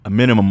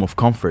minimum of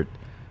comfort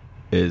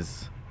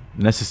is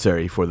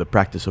necessary for the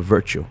practice of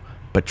virtue.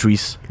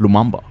 Patrice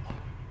Lumumba.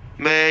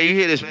 Man, you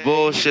hear this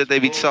bullshit they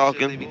be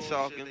talking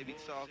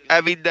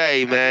every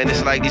day, man.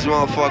 It's like these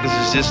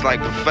motherfuckers is just like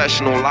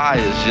professional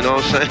liars, you know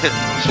what I'm saying?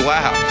 It's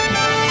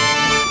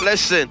wild.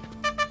 Listen.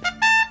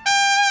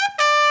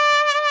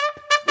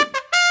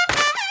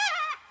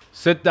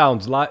 Sit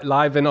downs,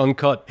 live and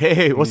uncut.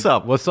 Hey, what's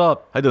up? What's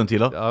up? How you doing,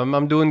 Tilo?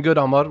 I'm doing good,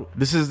 Amar.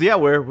 This is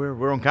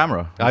we're on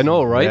camera. I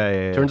know, right?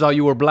 Yeah. Turns out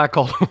you were black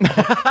all.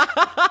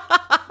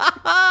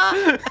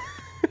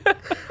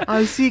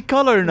 I see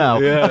color now.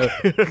 Yeah.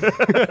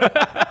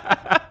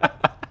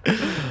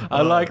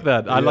 I like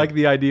that. I like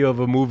the idea of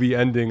a movie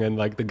ending and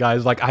like the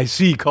guy's like, I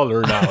see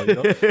color now. You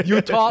know?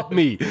 You taught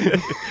me.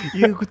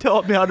 You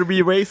taught me how to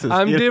be racist.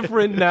 I'm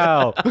different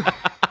now.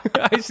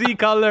 I see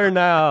color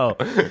now.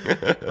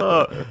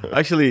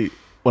 Actually,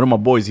 one of my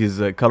boys, he's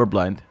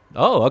colorblind.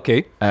 Oh,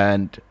 okay.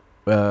 And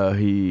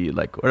he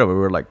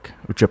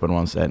we're tripping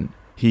once, and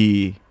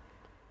he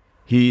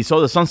saw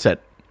the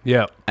sunset.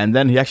 Yeah. And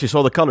then he actually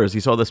saw the colors. He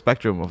saw the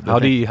spectrum of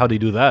the How do you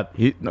do that?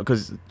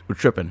 Because we're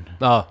tripping.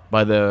 Ah.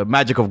 By the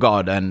magic of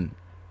God and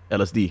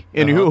LSD.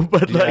 Anywho,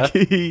 but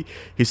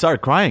he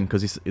started crying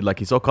because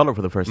he saw color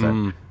for the first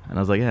time. And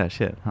I was like, yeah,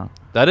 shit, huh?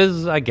 That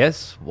is, I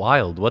guess,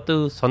 wild. What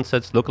do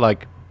sunsets look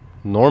like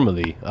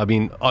normally? I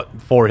mean,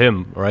 for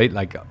him, right?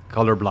 Like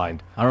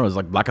colorblind. I don't know. It's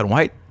like black and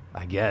white.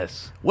 I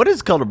guess. What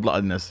is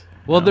colorblindness?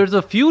 Well, there's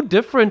a few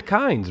different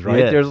kinds, right?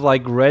 Yeah. There's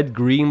like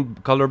red-green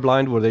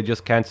colorblind where they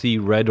just can't see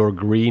red or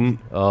green.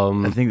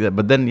 I think that,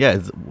 but then,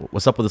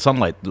 what's up with the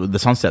sunlight, the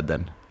sunset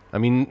then? I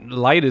mean,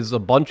 light is a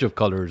bunch of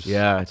colors.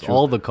 Yeah, it's true.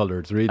 all the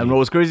colors, really. And what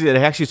was crazy that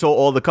he actually saw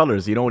all the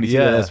colors. You know, when you see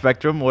the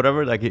spectrum,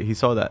 whatever, like he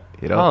saw that.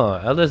 You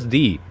know?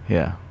 LSD.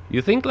 Yeah.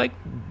 You think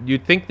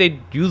they'd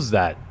use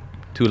that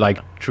to like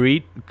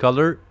treat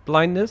color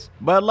blindness?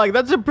 But like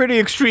that's a pretty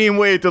extreme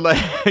way to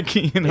like,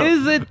 you know.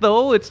 Is it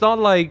though? It's not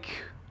like.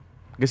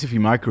 I guess if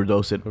you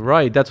microdose it.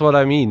 Right, that's what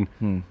I mean.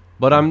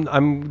 But I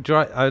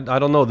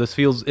don't know, this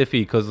feels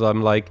iffy because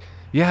I'm like,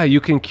 yeah,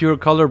 you can cure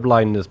color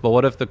blindness, but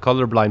what if the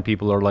colorblind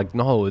people are like,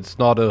 no, it's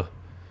not a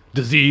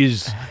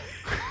disease.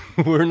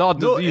 We're not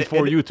disease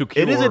for you to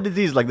cure. It is a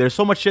disease. Like there's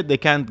so much shit they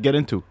can't get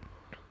into.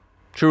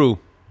 True.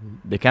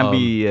 They can't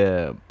be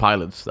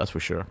pilots, that's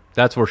for sure.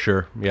 That's for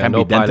sure. Yeah, can't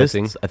no be dentists,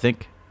 piloting. I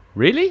think.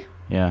 Really?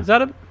 Yeah. Is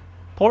that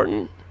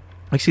important?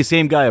 Actually,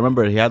 same guy. I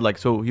remember he had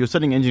so he was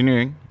studying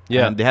engineering.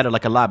 Yeah. And they had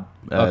like a lab.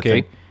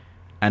 Okay. Thing.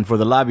 And for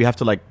the lab, you have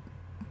to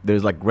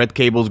there's like red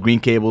cables,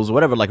 green cables,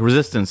 whatever, like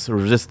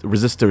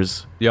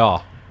resistors.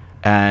 Yeah.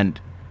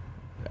 And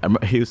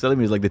he was telling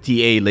me, the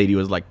TA lady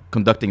was like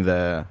conducting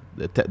the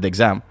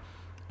exam.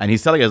 And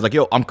he's telling us like,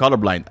 yo, I'm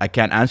colorblind. I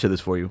can't answer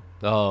this for you.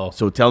 Oh.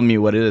 So tell me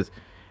what it is.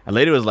 And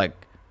lady was like,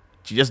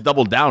 she just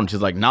doubled down.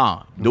 She's like,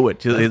 nah, do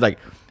it. He's like,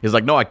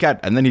 no, I can't.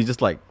 And then he's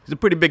just like, he's a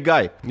pretty big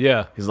guy.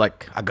 Yeah. He's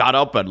like, I got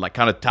up and like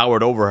kind of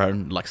towered over her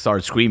and like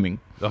started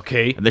screaming.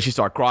 Okay. And then she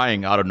started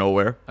crying out of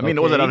nowhere. I mean,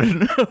 it wasn't out of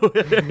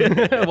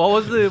nowhere.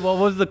 What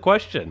was the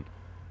question?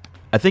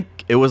 I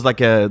think it was like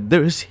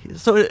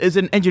it's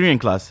an engineering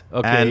class.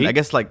 Okay. And I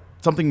guess like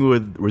something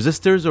with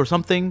resistors or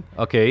something.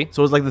 Okay.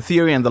 So it was like the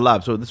theory and the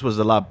lab. So this was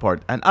the lab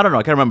part. And I don't know,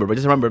 I can't remember, but I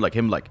just remember like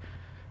him like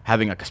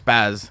having like a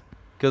spaz.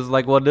 Because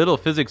like what little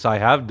physics I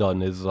have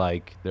done is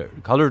like the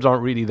colors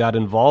aren't really that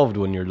involved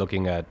when you're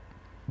looking at.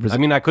 I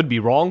mean, I could be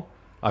wrong.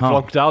 I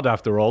flunked out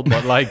after all,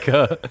 but like,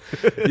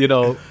 you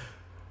know.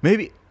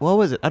 Maybe, what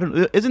was it? I don't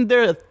know. Isn't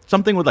there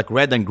something with like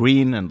red and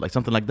green and like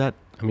something like that?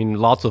 I mean,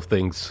 lots of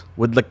things.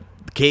 With like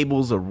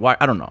cables or wire?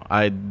 I don't know.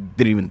 I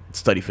didn't even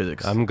study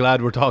physics. I'm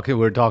glad we're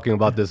talking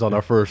about this on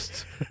our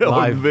first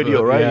live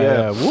video, right?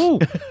 Yeah. Woo!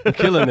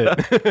 Killing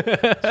it.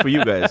 It's for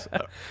you guys.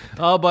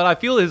 But I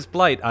feel his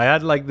plight. I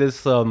had like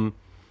this. On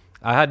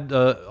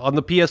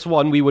the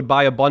PS1, we would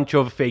buy a bunch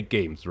of fake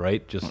games,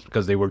 right? Just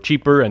because they were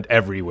cheaper and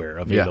everywhere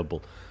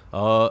available.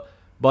 Yeah.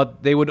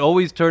 But they would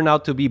always turn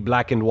out to be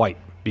black and white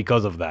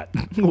because of that.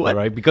 What?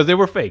 Right? Because they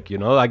were fake, you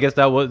know? I guess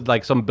that was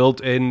like some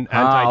built-in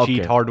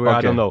anti-cheat hardware. Okay.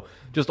 I don't know.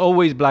 Just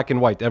always black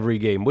and white every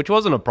game, which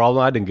wasn't a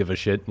problem. I didn't give a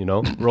shit, you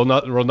know?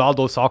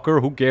 Ronaldo soccer,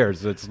 who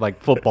cares? It's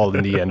like football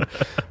in the end.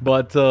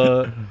 But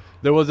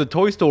there was a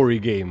Toy Story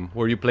game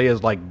where you play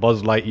as like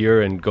Buzz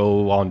Lightyear and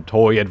go on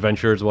toy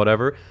adventures,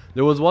 whatever.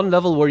 There was one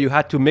level where you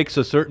had to mix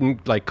a certain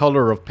like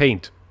color of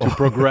paint to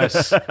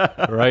progress,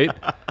 right?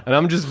 And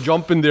I'm just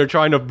jumping there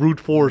trying to brute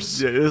force.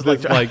 Yeah, it was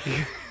like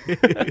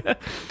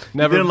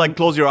never you didn't like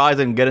close your eyes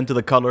and get into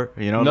the color,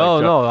 you know?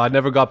 No, I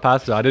never got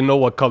past it. I didn't know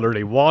what color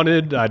they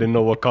wanted. I didn't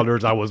know what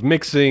colors I was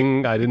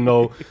mixing. I didn't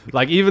know,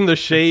 like, even the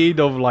shade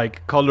of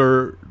like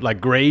color, like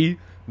gray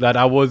that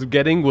I was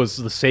getting was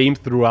the same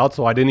throughout.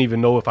 So I didn't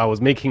even know if I was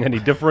making any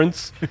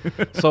difference.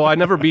 So I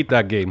never beat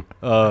that game.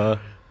 So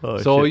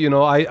shit. You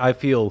know, I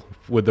feel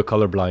with the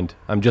colorblind.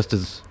 I'm just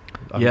as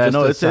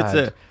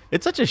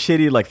it's such a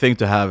shitty like thing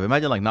to have.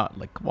 Imagine like not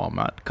like, come on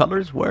man,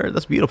 colors where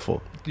that's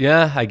beautiful.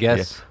 Yeah, I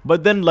guess. Yeah.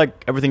 But then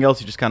like everything else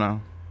you just kind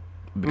of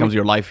becomes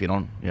your life, you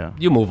know. Yeah.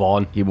 You move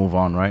on. You move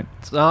on, right?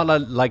 It's not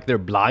like they're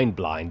blind.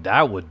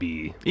 That would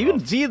be Even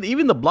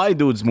the blind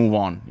dudes move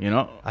on, you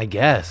know. I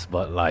guess,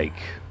 but like,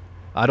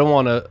 I don't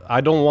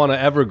wanna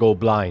ever go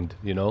blind,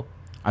 you know.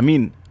 I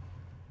mean,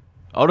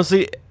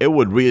 honestly, it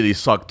would really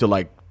suck to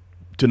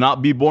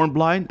not be born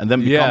blind and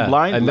then become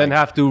blind, and then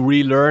have to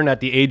relearn at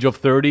the age of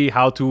 30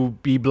 how to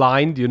be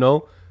blind, you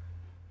know.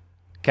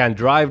 Can't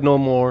drive no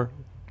more.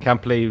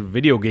 Can't play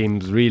video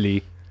games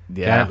really.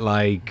 Yeah.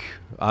 Can't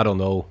I don't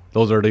know.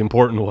 Those are the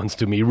important ones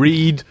to me.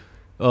 Read.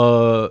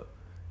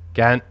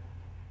 Can't.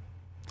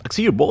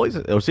 See your boys,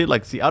 or I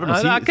don't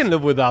know. I can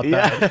live without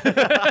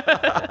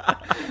that.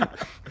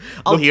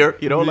 I'll hear,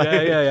 you know.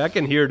 I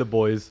can hear the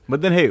boys.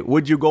 But then, hey,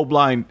 would you go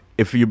blind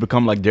if you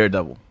become like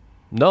Daredevil?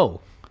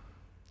 No.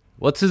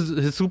 What's his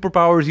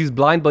superpowers? He's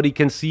blind, but he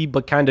can see,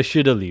 but kind of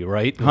shittily,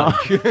 right?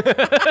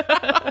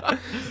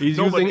 He's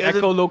using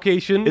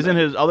echolocation. Isn't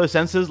his other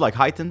senses like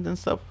heightened and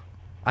stuff?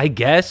 I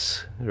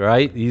guess,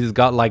 right? He's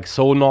got like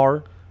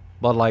sonar,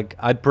 but like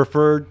I'd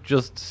prefer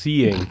just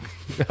seeing,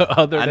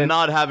 than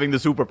not having the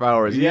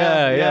superpowers.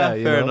 Yeah.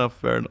 Fair enough.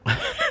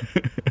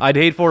 I'd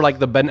hate for like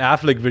the Ben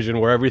Affleck vision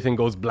where everything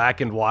goes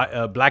black and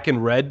white, black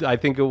and red. I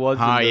think it was.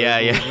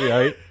 Yeah.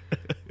 Right.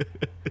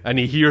 And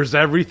he hears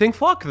everything.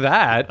 Fuck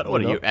that. I don't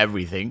want to hear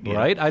everything.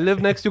 Right? I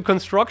live next to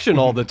construction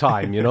all the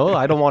time, you know?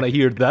 I don't want to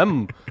hear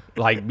them,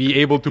 like, be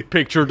able to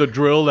picture the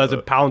drill as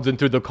it pounds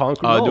into the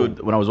concrete.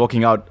 Dude, when I was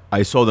walking out,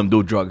 I saw them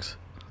do drugs.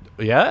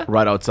 Yeah?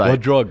 Right outside.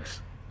 What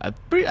drugs? I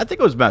think it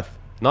was meth.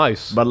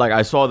 Nice. But,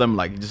 I saw them,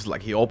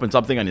 he opened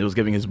something and he was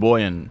giving his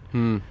boy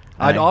and...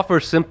 I'd offer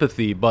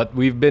sympathy, but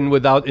we've been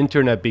without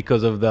internet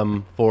because of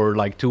them for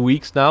 2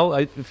 weeks now.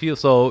 I feel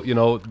so, you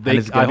know.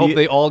 I hope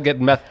they all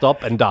get methed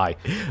up and die.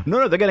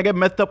 No, they're gonna get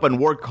methed up and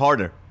work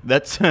harder.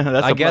 That's.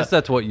 I guess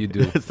that's what you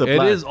do.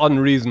 It is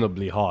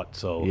unreasonably hot,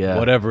 so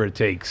whatever it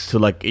takes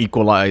to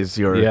equalize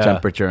your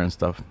temperature and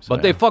stuff. So,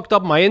 but they fucked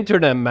up my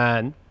internet,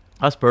 man.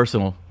 That's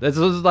personal. This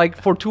was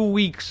for 2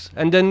 weeks,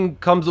 and then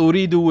comes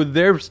Uridu with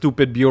their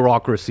stupid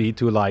bureaucracy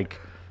to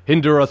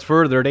hinder us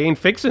further. They ain't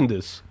fixing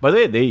this.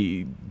 But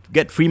they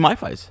get free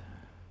MiFis.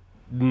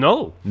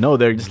 No,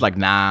 they're just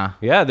nah.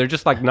 Yeah, they're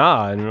just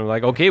nah, and we're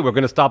okay, we're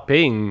gonna stop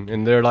paying,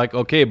 and they're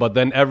okay, but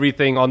then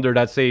everything under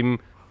that same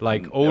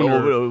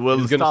owner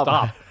is gonna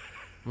stop.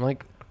 I'm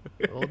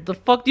what the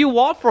fuck do you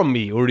want from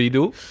me,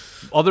 Uridu?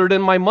 Other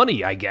than my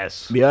money, I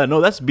guess. Yeah,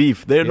 no, that's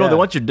beef. They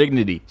want your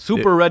dignity.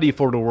 Super ready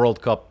for the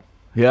World Cup.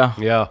 Yeah.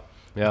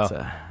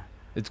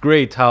 It's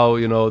great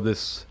how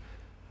this.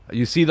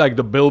 You see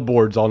the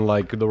billboards on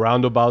the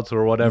roundabouts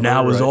or whatever.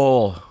 Now is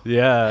all.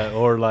 Yeah,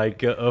 or a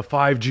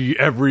 5G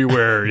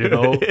everywhere, you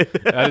know.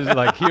 And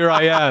it's here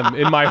I am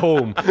in my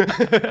home.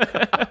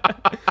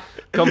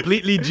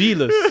 Completely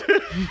G-less.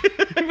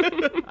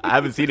 I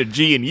haven't seen a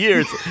G in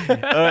years.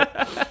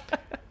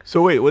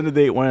 So wait, when are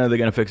they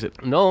going to fix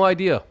it? No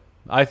idea.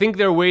 I think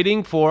they're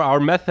waiting for our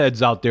meth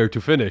heads out there to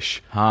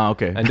finish.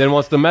 Okay. And then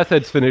once the meth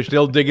heads finish,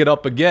 they'll dig it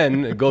up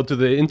again and go to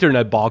the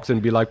internet box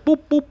and be boop,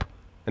 boop.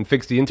 And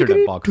fix the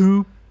internet box.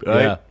 Right?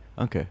 Yeah.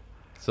 Okay.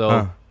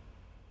 So,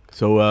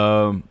 you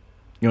want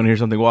to hear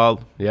something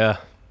wild? Yeah.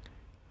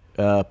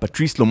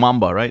 Patrice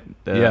Lumumba, right?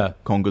 Yeah.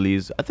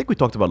 Congolese. I think we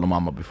talked about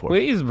Lumumba before. Well,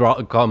 he's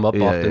come up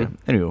often. Yeah.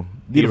 Anyway,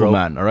 beautiful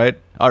man, all right?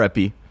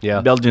 R.I.P.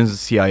 Yeah. Belgians,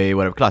 CIA,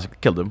 whatever. Classic.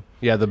 Killed him.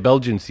 Yeah, the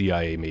Belgian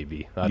CIA,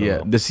 maybe. I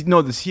don't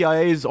know. The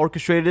CIA is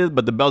orchestrated,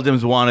 but the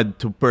Belgians wanted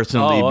to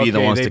personally be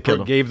the ones to kill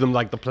him. They gave them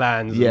the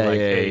plans. Yeah.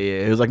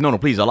 It was no,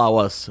 please allow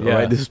us. All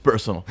right, this is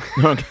personal.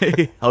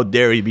 Okay, how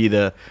dare he be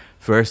the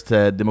first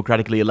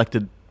democratically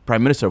elected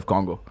prime minister of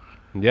Congo?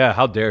 Yeah,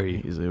 how dare he?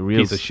 He's a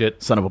real piece of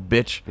shit, son of a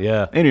bitch.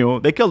 Yeah. Anyway,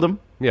 they killed him.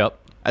 Yep.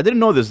 I didn't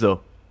know this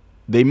though.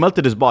 They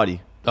melted his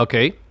body.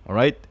 Okay. All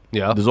right.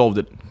 Yeah. Dissolved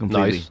it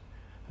completely.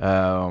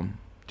 Nice.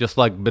 Just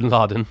like Bin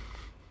Laden.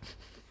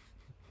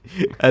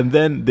 And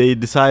then they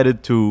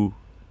decided to.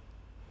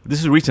 This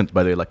is recent,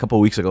 by the way, a couple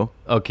of weeks ago.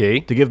 Okay.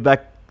 To give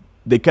back.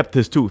 They kept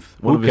his tooth.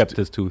 Who kept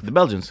his tooth? The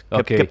Belgians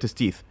kept his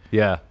teeth.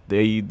 Yeah.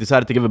 They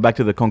decided to give it back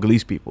to the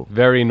Congolese people.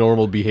 Very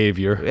normal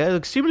behavior. Yeah,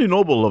 extremely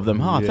noble of them.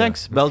 Huh? Yeah.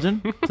 Thanks,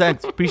 Belgian.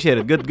 Thanks. Appreciate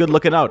it. Good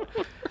looking out.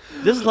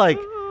 Just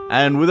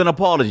and with an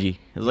apology.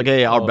 It's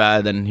hey, our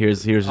bad, and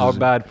here's our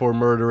bad for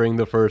murdering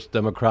the first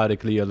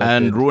democratically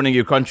elected. And ruining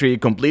your country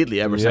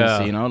completely ever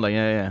since,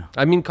 yeah.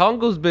 I mean,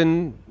 Congo's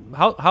been...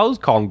 How's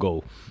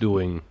Congo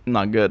doing?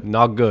 Not good.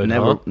 Not good,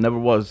 Never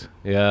was.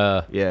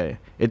 Yeah. Yeah.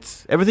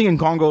 It's everything in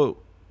Congo,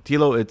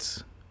 Tilo,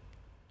 it's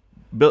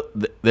built.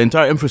 The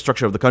entire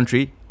infrastructure of the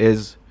country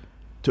is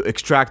to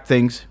extract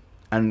things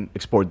and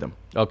export them.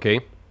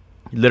 Okay.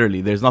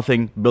 Literally, there's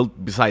nothing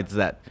built besides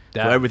that.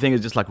 Damn. So everything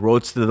is just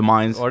roads to the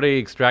mines. Are they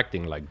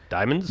extracting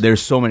diamonds?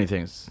 There's so many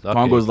things. Okay.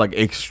 Congo is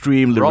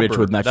extremely rich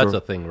with natural.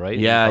 That's a thing, right?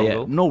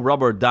 Yeah. No,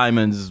 rubber,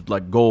 diamonds,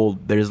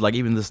 gold. There's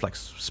even this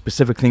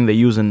specific thing they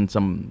use in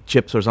some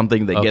chips or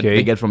something.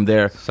 They get from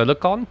there.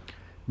 Silicon?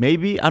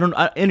 Maybe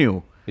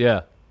anyway.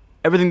 Yeah.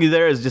 Everything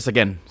there is just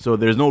so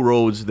there's no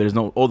roads.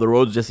 All the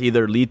roads just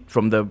either lead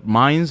from the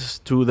mines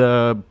to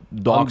the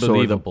docks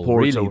or the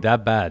ports. Really,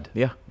 that bad?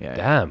 Yeah.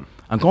 Damn.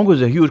 And Congo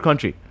is a huge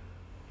country.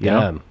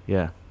 Yeah.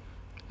 Yeah.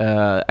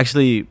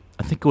 Actually,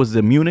 I think it was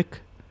the Munich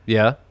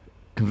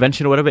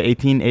convention or whatever,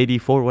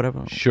 1884,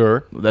 whatever.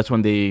 Sure. That's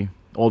when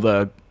all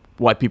the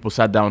white people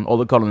sat down, all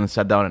the colonists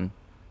sat down, and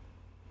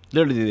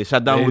literally they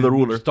sat down with a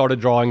ruler. Started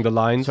drawing the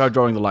lines. I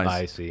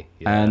see.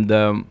 Yeah. And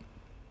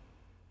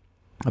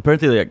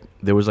apparently, like,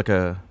 there was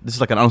this is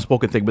like an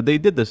unspoken thing, but they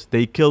did this.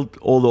 They killed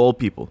all the old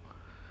people.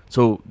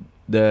 So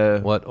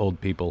what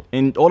old people?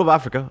 In all of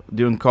Africa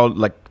during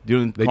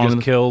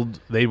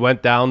They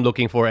went down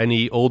looking for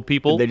any old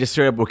people. They just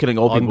straight up were killing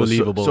old people.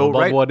 Unbelievable. So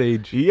above what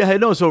age? Yeah, I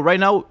know. So right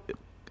now,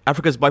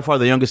 Africa is by far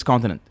the youngest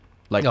continent.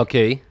 Like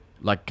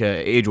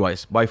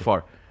age-wise, by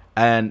far.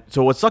 And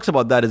so what sucks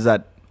about that is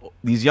that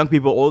these young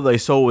people, all they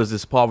saw was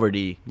this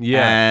poverty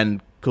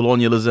and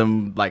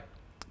colonialism. Like,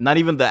 not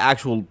even the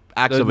actual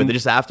acts of it, they're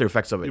just after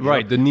effects of it.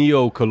 Right, the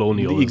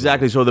neo-colonialism.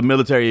 Exactly. So the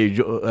military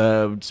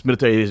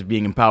is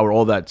being in power,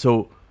 all that.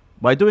 So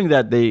by doing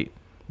that, they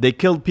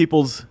killed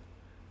people's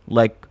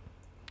like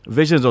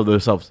visions of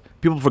themselves.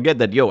 People forget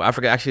that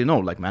Africa actually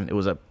man, it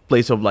was a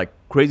place of like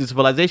crazy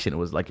civilization. It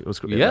was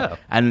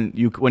and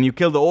when you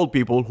kill the old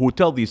people who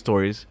tell these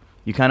stories,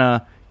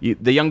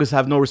 the youngest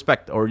have no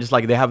respect, or just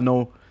like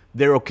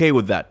they're okay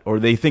with that, or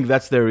they think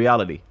that's their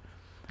reality.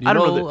 I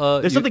don't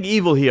know. There's something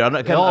evil here.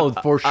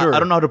 For sure. I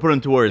don't know how to put it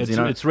into words.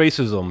 It's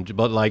racism,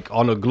 but like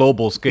on a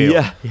global scale.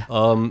 Yeah.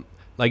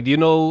 Like, do you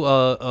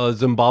know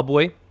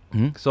Zimbabwe?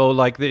 Mm-hmm. So,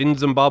 like, in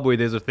Zimbabwe,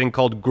 there's a thing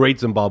called Great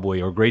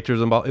Zimbabwe or Greater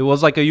Zimbabwe. It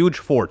was like a huge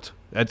fort.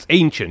 It's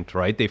ancient,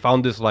 right? They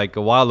found this like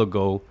a while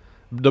ago.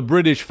 The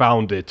British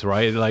found it,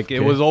 right? Like, it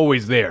was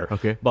always there.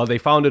 Okay. But they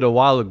found it a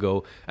while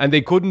ago, and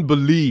they couldn't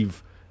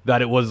believe that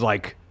it was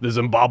like the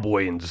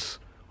Zimbabweans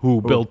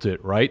who built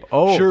it, right?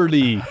 Oh.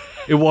 Surely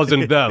it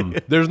wasn't them.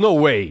 There's no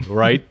way,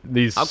 right?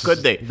 How could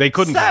they? They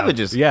couldn't.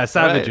 Savages. Yeah,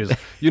 savages. Right.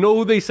 You know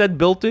who they said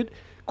built it?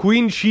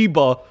 Queen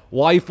Sheba,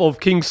 wife of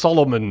King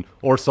Solomon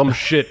or some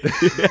shit,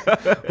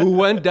 who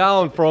went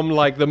down from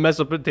like the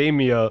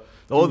Mesopotamia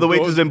all the way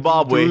to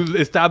Zimbabwe to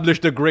establish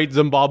the Great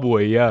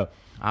Zimbabwe. Yeah.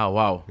 Oh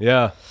wow.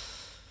 Yeah.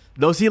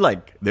 Those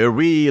they're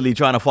really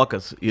trying to fuck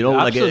us,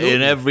 like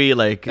in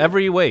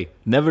every way.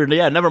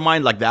 Never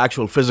mind like the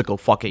actual physical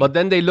fucking. But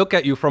then they look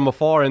at you from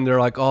afar and they're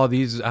like, "Oh,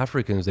 these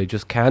Africans, they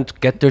just can't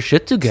get their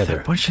shit together.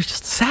 They're a bunch of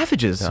just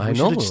savages. I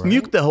know, just right?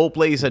 nuke the whole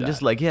place and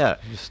just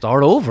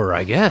start over,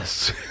 I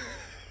guess."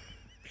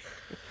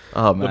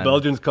 Oh man. The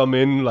Belgians come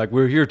in like,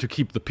 "We're here to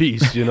keep the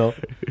peace,"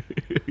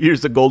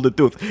 Here's the golden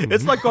tooth.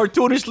 It's like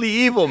cartoonishly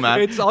evil,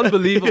 man. It's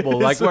unbelievable.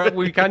 Like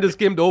we kind of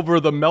skimmed over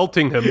the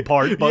melting him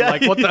part,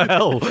 but what the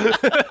hell?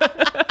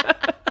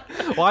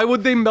 Why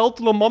would they melt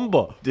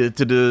Lumumba? They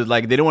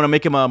didn't want to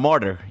make him a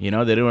martyr. They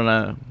didn't want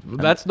to.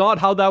 That's not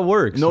how that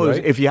works. No,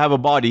 right? If you have a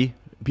body,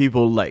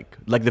 people like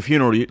the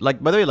funeral.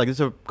 By the way, it's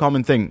a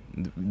common thing.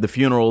 The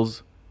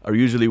funerals are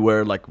usually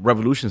where like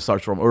revolution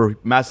starts from, or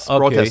mass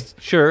protests.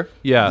 Sure,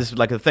 yeah. This is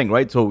like a thing,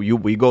 right? So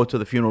we go to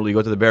the funeral, you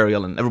go to the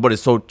burial, and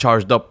everybody's so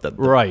charged up that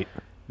right.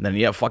 Then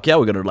we're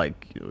gonna that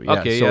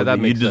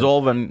makes sense.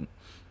 Dissolve and.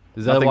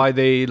 Is that why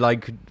they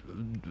like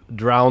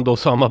drowned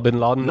Osama bin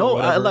Laden? No,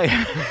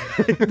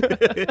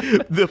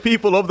 the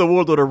people of the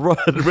world would have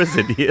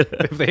risen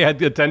if they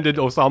had attended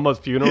Osama's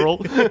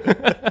funeral.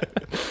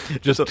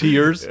 Just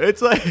tears.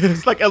 It's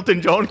like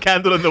Elton John,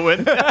 "Candle in the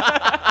Wind."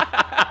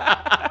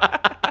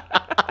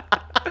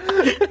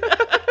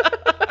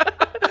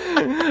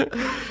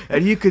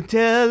 And you could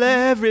tell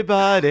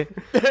everybody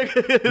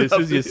this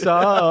is your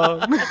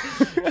song.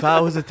 If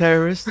I was a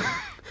terrorist.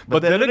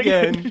 But then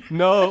again,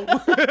 no.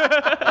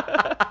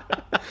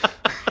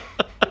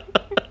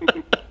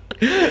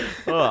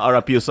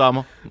 R.I.P.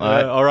 Osama.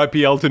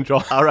 R.I.P. Elton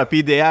John.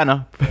 R.I.P.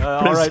 Diana.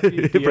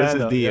 R.I.P.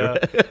 Princess Di. Yeah.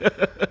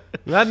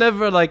 That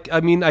never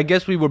I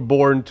guess we were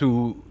born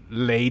too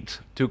late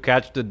to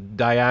catch the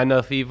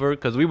Diana fever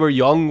because we were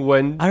young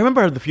when. I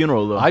remember the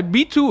funeral though.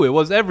 Me too. It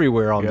was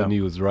everywhere on the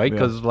news, right?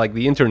 Because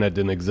the internet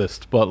didn't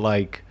exist. But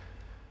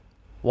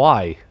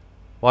why?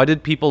 Why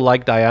did people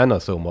like Diana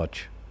so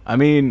much? I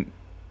mean,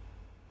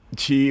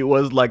 she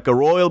was like a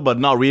royal, but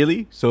not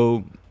really.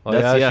 So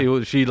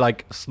she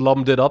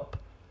slummed it up.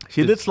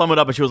 She did slum it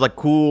up, and she was like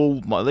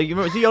cool. Like you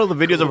remember, see all the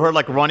videos of her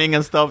like running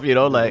and stuff.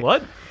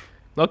 What?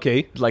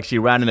 Okay. Like she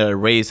ran in a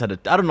race. I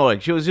don't know.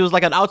 Like she was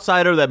like an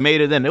outsider that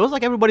made it in. It was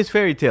like everybody's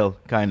fairy tale,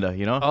 kind of.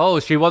 Oh,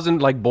 she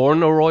wasn't like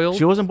born a royal.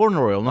 She wasn't born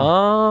a royal. No.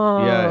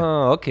 Oh.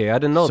 Yeah. Okay, I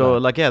didn't know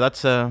that.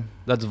 So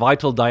that's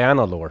vital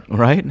Diana lore,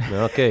 right?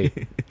 Okay.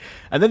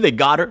 And then they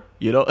got her.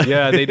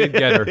 Yeah, they did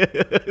get her.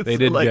 They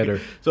did get her.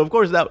 So of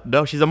course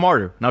now she's a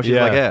martyr. Now she's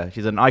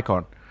she's an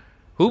icon.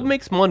 Who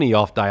makes money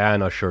off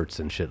Diana shirts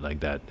and shit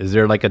like that? Is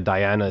there like a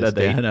Diana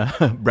estate?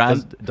 Diana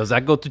brand? Does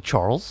that go to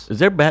Charles? Is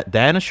there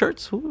Diana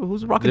shirts?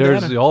 Who's rocking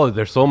Diana?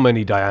 There's so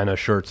many Diana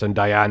shirts and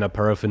Diana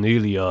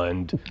paraphernalia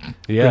and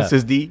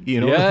Princess D.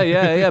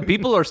 Yeah.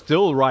 People are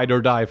still ride or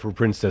die for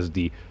Princess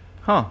D.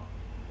 Huh.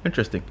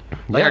 Interesting.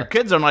 Her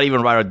kids are not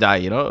even ride or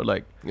die.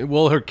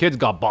 Well, her kids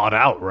got bought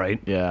out,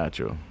 right? Yeah,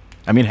 true.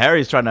 I mean,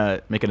 Harry's trying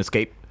to make an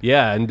escape.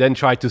 Yeah, and then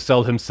tried to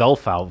sell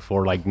himself out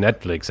for like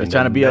Netflix. And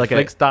trying to be Netflix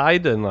like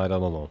died, and I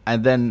don't know.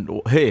 And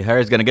then, hey,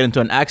 Harry's gonna get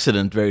into an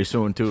accident very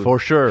soon too. For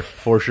sure.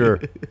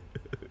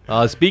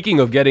 Speaking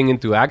of getting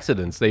into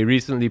accidents, they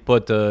recently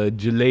put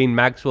Ghislaine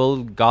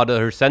Maxwell got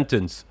her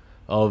sentence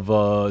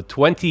of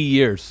 20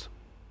 years.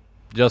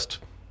 Just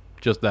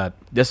that.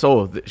 Just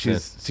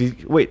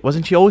wait,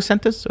 wasn't she always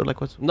sentenced or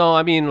like what's? No,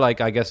 I mean like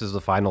I guess is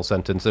the final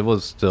sentence. It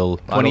was still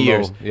 20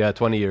 years. Yeah,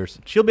 20 years.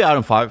 She'll be out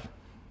in 5.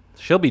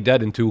 She'll be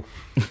dead in 2.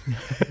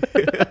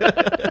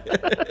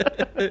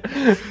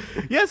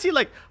 Yeah, see,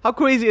 like how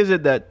crazy is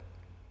it that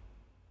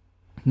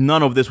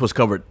none of this was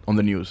covered on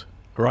the news?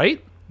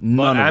 Right? None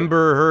but of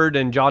Amber Heard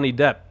and Johnny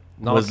Depp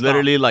was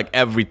literally like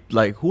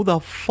who the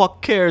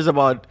fuck cares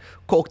about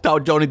coked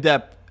out Johnny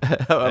Depp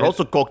and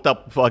also coked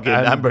up fucking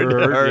Amber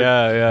Heard?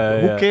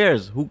 Yeah. Who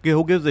cares?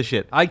 Who gives a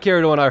shit? I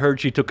cared when I heard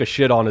she took a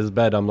shit on his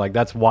bed. I'm like,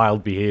 that's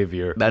wild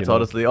behavior. That's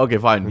honestly okay.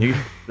 Fine.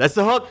 That's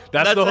the hook.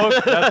 That's the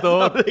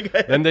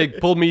hook. Then they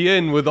pulled me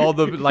in with all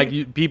the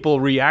like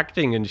people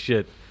reacting and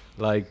shit.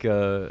 Like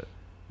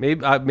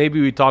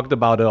maybe we talked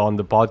about it on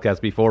the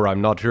podcast before.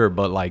 I'm not sure,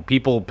 but like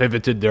people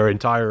pivoted their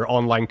entire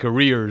online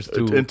careers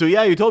to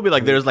yeah. You told me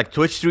like there's like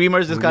Twitch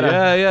streamers. This kind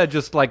of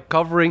just like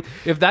covering.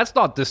 If that's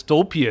not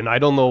dystopian, I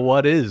don't know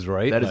what is.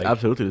 Right? That is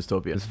absolutely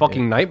dystopian. It's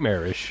fucking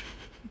nightmarish.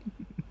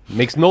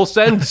 Makes no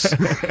sense.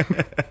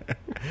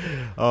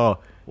 Oh.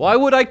 Why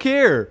would I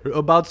care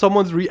about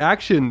someone's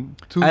reaction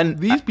to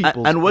these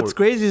people? And what's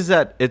crazy is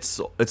that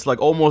it's like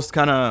almost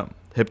kind of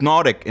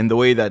hypnotic in the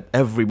way that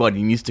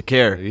everybody needs to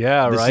care.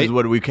 Yeah, this is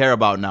what we care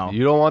about now.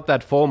 You don't want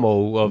that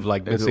FOMO of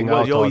like missing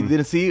out yo, on. You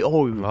didn't see?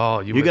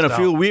 You're gonna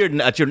feel weird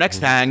at your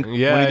next hang when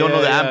you don't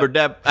know the Amber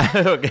Depp.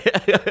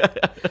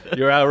 Okay.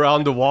 You're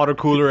around the water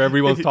cooler.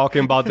 Everyone's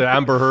talking about the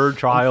Amber Heard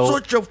trial. I'm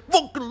such a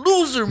fucking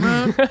loser,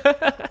 man.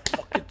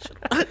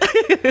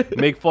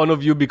 Make fun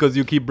of you because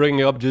you keep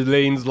bringing up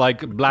Ghislaine's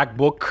like black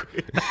book.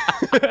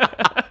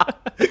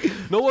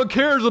 No one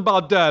cares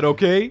about that,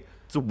 okay?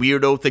 It's a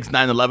weirdo thinks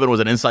 9/11 was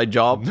an inside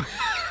job.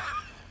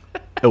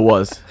 It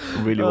was. It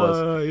really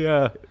was.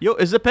 Yeah. Yo,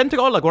 is the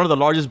Pentagon like one of the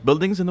largest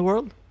buildings in the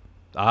world?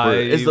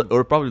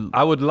 Or probably.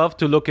 I would love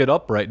to look it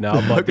up right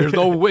now, but there's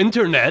no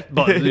internet.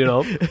 But you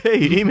know,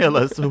 hey, email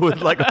us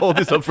with like all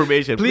this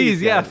information,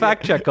 please. Yeah,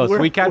 fact check us.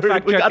 We can't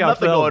fact check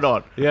ourselves. Nothing going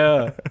on.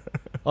 Yeah,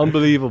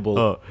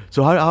 unbelievable.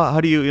 So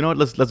how do you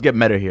let's get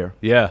meta here.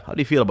 Yeah. How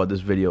do you feel about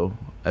this video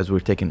as we're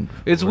taking?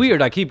 It's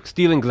weird. I keep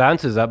stealing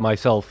glances at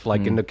myself,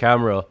 like in the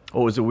camera.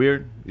 Oh, is it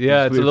weird?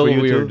 Yeah, it's a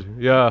little weird.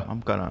 Yeah,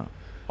 I'm kind of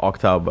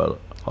ocked out, but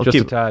just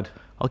a tad.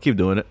 I'll keep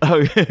doing it.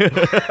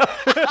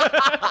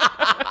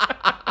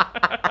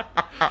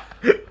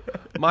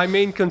 My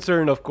main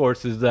concern, of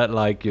course, is that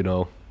like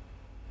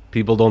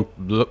people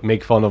don't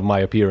make fun of my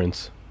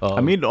appearance.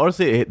 I mean,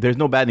 honestly, there's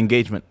no bad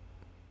engagement.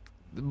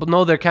 But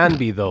no, there can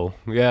be though.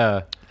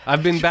 Yeah,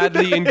 I've been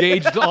badly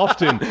engaged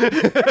often.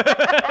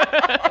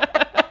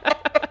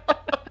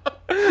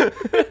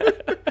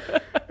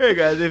 Hey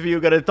guys, if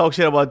you're gonna talk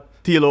shit about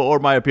Tilo or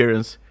my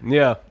appearance,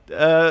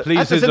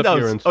 please his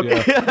appearance.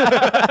 Okay.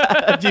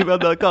 Yeah. At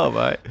gmail.com,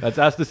 right? That's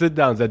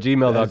askthesitdowns at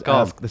gmail.com.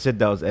 Ask the sit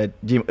downs at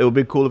gmail. It would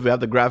be cool if we have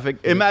the graphic.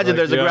 Imagine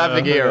there's a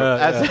graphic here.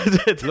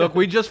 Look,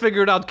 we just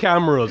figured out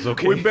cameras.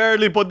 Okay, we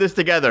barely put this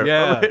together.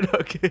 Yeah, right?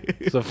 Okay.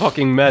 It's a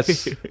fucking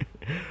mess.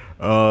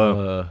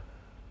 I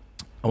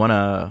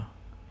wanna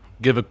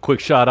give a quick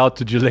shout out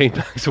to Ghislaine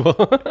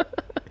Maxwell.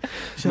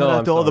 Shout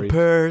out to all the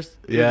purrs.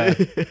 Yeah.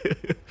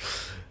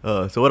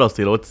 So what else,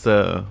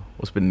 Tilo?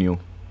 What's been new?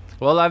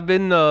 Well, I've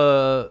been.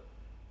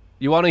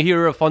 You want to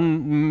hear a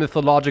fun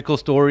mythological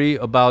story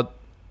about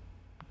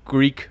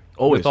Greek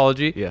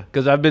mythology? Yeah.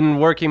 Because I've been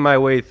working my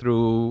way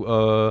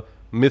through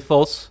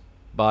Mythos,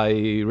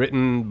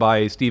 written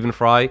by Stephen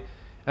Fry,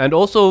 and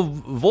also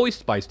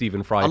voiced by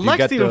Stephen Fry. I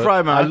like Stephen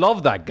Fry, man. I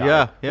love that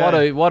guy.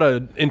 Yeah. What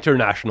a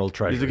international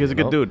treasure. He's a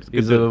good dude.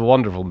 He's a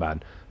wonderful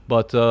man.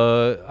 But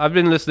I've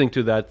been listening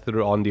to that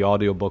on the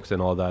audiobooks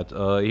and all that.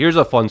 Here's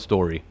a fun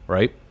story,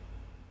 right?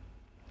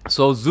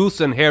 So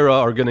Zeus and Hera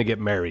are going to get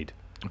married.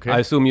 Okay. I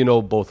assume you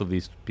know both of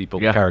these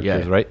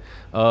characters, right?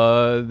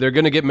 They're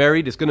going to get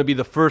married. It's going to be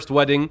the first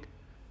wedding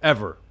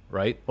ever,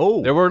 right?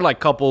 Oh. There were like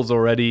couples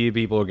already.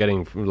 People were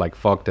getting like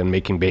fucked and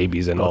making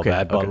babies and all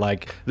that. But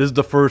like this is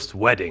the first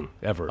wedding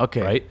ever,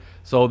 right?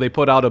 So they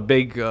put out a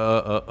big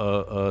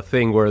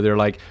thing where they're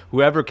like,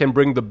 whoever can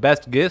bring the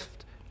best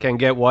gift can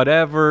get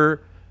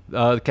whatever...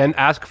 can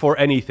ask for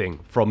anything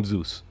from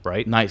Zeus,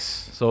 right?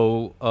 Nice.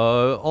 So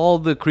all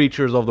the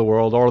creatures of the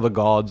world, all the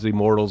gods,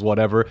 immortals,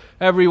 whatever,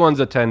 everyone's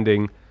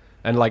attending,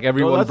 and like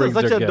everyone brings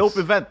their gifts. That's such a dope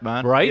event,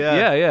 man. Right?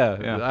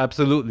 Yeah.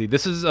 Absolutely.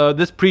 This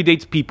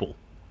predates people,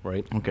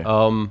 right? Okay.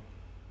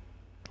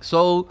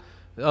 So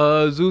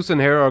Zeus and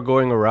Hera are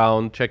going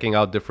around checking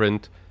out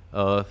different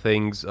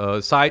things.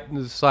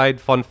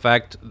 Side fun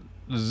fact: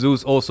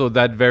 Zeus also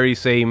that very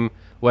same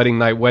wedding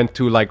night went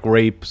to like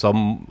rape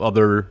some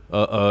other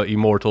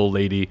immortal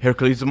lady.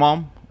 Hercules'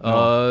 mom?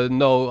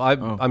 No,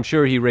 I'm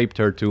sure he raped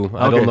her too.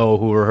 I don't know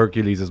who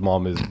Hercules'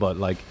 mom is, but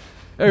like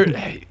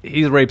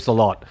He rapes a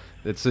lot.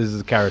 It's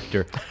his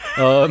character.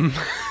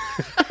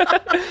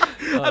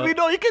 I mean,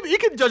 no, you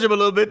can judge him a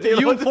little bit.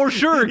 You for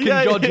sure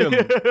can judge him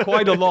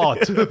quite a lot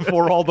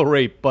for all the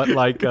rape, but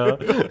like,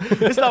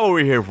 it's not what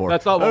we're here for.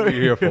 That's not what we're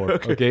here for.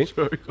 Okay,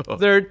 sure,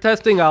 they're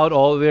testing out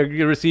all. They're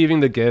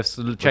receiving the gifts,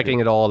 checking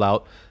it all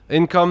out.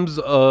 In comes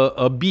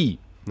a bee,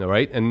 all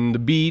right, and the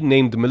bee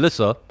named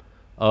Melissa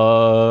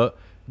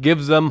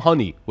gives them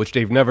honey, which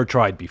they've never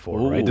tried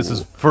before. Right, this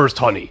is first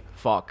honey.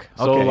 Fuck.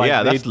 So, okay, like,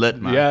 yeah, that's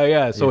lit, man.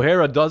 Yeah. So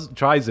Hera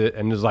tries it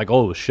and is like,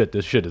 oh shit,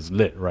 this shit is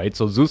lit, right?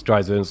 So Zeus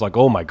tries it and it's like,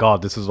 oh my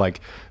god, this is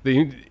like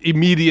the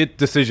immediate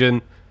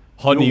decision.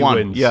 Honey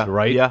wins,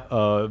 right?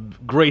 Yeah.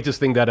 Greatest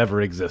thing that ever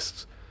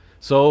exists.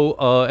 So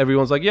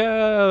everyone's like,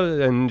 yeah,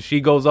 and she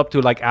goes up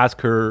to like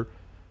ask her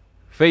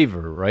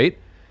favor, right?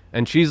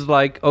 And she's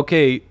like,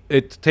 okay,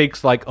 it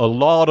takes like a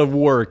lot of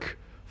work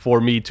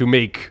for me to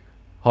make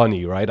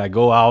honey, right? I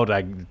go out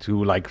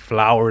to like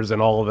flowers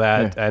and all of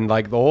that, and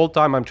like the whole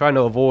time I'm trying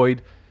to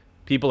avoid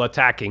people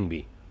attacking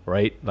me,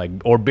 right? Like,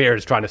 or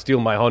bears trying to steal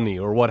my honey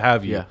or what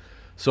have you. Yeah.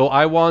 So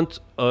I want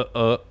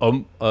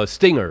a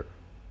stinger,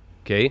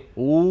 okay?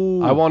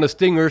 Ooh. I want a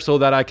stinger so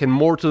that I can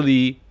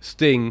mortally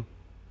sting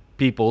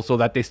people so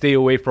that they stay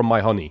away from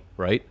my honey,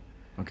 right?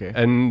 Okay.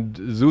 And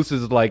Zeus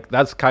is like,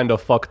 that's kind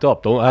of fucked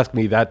up. Don't ask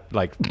me that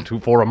like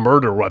for a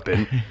murder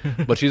weapon.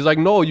 But she's like,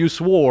 no, you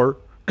swore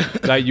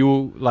that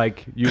you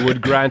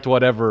would grant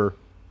whatever,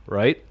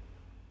 right?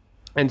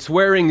 And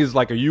swearing is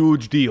like a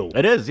huge deal.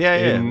 It is,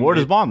 yeah. Word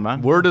is bond,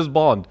 man. Word is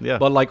bond. Yeah.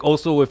 But like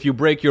also if you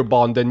break your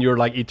bond, then you're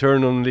like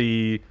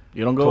eternally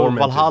You don't go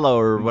tormented. Valhalla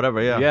or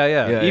whatever, yeah.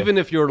 Yeah. Even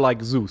if you're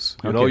like Zeus,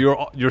 you know,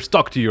 you're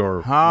stuck to your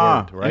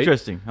word, right?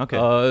 Interesting.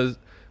 Okay.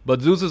 But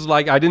Zeus is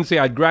like, I didn't say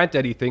I'd grant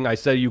anything. I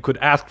said you could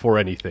ask for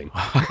anything.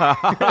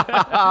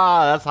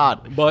 That's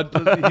hot.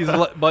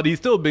 But he's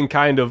still been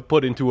kind of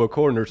put into a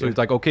corner. So he's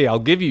like, okay, I'll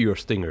give you your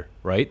stinger,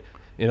 right?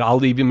 And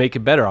I'll even make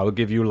it better. I'll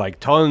give you like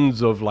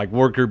tons of like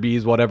worker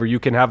bees, whatever. You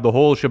can have the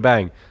whole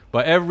shebang.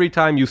 But every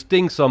time you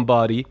sting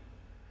somebody,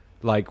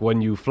 like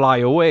when you fly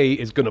away,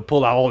 it's going to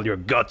pull out all your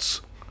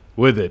guts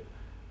with it.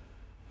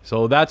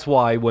 So that's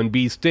why when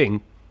bees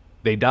sting,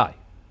 they die.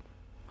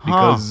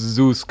 Because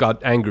Zeus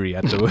got angry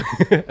at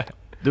the...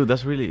 Dude,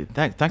 that's really...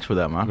 Thanks for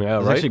that, man. Yeah,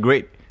 that's right? actually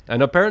great.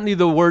 And apparently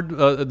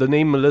the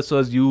name Melissa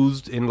is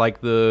used in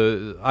like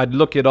I'd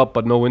look it up,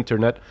 but no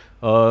internet.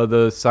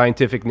 The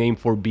scientific name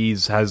for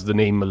bees has the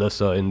name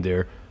Melissa in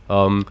there.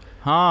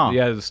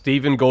 Yeah,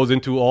 Steven goes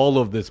into all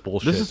of this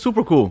bullshit. This is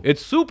super cool.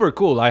 It's super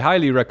cool. I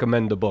highly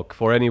recommend the book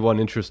for anyone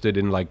interested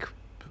in like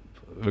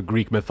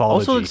Greek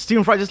mythology. Also,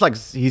 Stephen Fry just like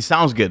he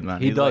sounds good,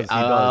 man. He does.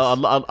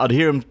 I'd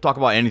hear him talk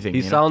about anything.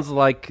 He sounds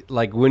like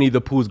Winnie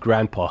the Pooh's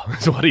grandpa.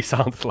 Is what he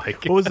sounds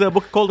like. What was the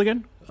book called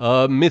again?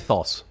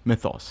 Mythos.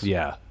 Mythos.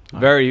 Yeah,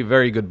 very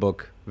very good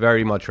book.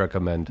 Very much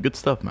recommend. Good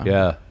stuff, man.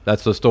 Yeah,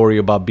 that's the story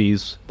about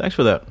bees. Thanks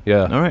for that.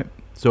 Yeah. All right.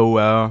 So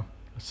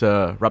let's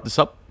wrap this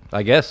up.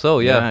 I guess so.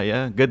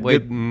 Yeah. Good.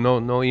 Wait, good. no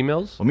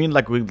emails. I mean,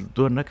 like we'll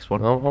do the next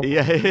one. Oh.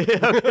 Yeah.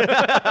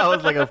 I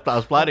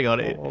was planning on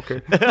it.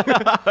 Okay.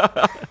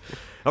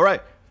 All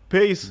right.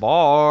 Peace.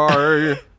 Bye.